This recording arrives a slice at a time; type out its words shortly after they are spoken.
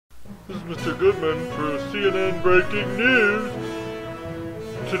This is Mr. Goodman for CNN Breaking News.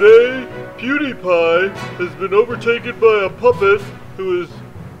 Today, PewDiePie has been overtaken by a puppet who has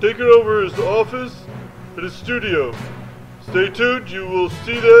taken over his office and his studio. Stay tuned, you will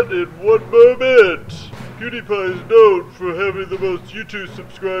see that in one moment. PewDiePie is known for having the most YouTube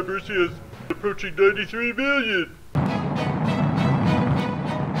subscribers. He has approaching 93 million.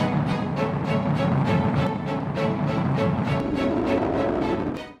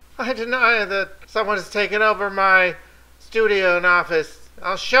 I deny that someone has taken over my studio and office.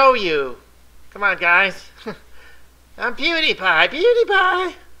 I'll show you. Come on, guys. I'm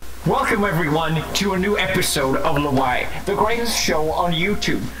PewDiePie. Welcome everyone to a new episode of Lawai, the greatest show on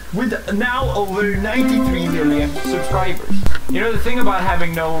YouTube, with now over 93 million subscribers. You know, the thing about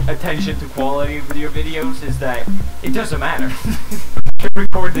having no attention to quality with your videos is that it doesn't matter. You can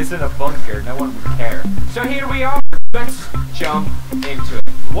record this in a bunker, no one would care. So here we are, let's jump into it.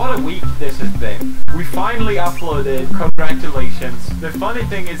 What a week this has been. We finally uploaded, congratulations. The funny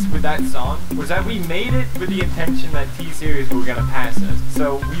thing is with that song was that we made it with the intention that T-Series were gonna pass us.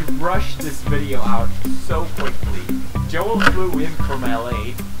 So we rushed this video out so quickly. Joel flew in from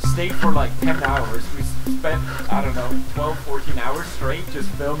LA, stayed for like 10 hours. We spent, I don't know, 12, 14 hours straight just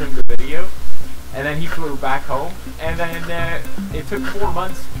filming the video. And then he flew back home, and then it took 4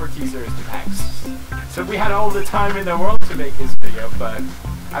 months for T-Series to pass. So we had all the time in the world to make this video, but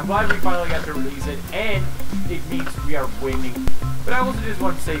I'm glad we finally got to release it, and it means we are winning. But I also just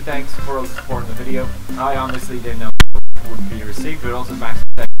want to say thanks for all the support in the video. I honestly didn't know it would be received, but also massive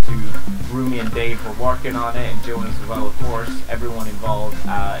thanks to Rumi and Dave for working on it, and Jonas as well, of course, everyone involved.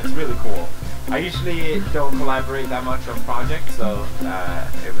 It's really cool. I usually don't collaborate that much on projects, so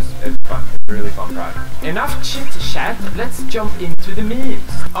it was fun. It's a really fun project. Enough chit chat, let's jump into the memes.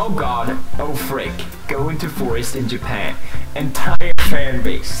 Oh god, oh frick, going to forest in Japan. Entire fan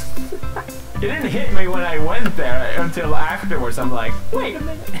base. It didn't hit me when I went there until afterwards. I'm like, wait a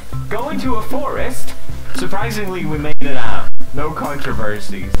minute. Going to a forest? Surprisingly, we made it out. No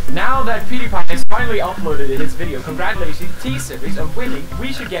controversies. Now that PewDiePie has finally uploaded his video, congratulations T-Series on winning,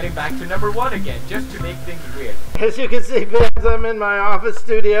 we should get him back to #1 again, just to make things weird. As you can see, fans, I'm in my office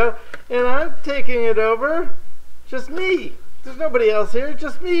studio, and I'm taking it over. Just me. There's nobody else here,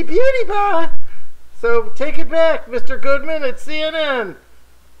 just me, PewDiePie. So take it back, Mr. Goodman at CNN.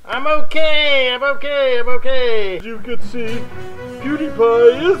 I'm okay. As you can see,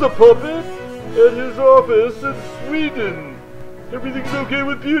 PewDiePie is a puppet at his office in Sweden. Everything's okay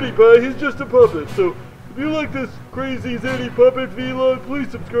with PewDiePie, he's just a puppet. So if you like this crazy zany puppet vlog, please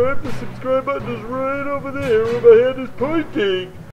subscribe. The subscribe button is right over there where my hand is pointing.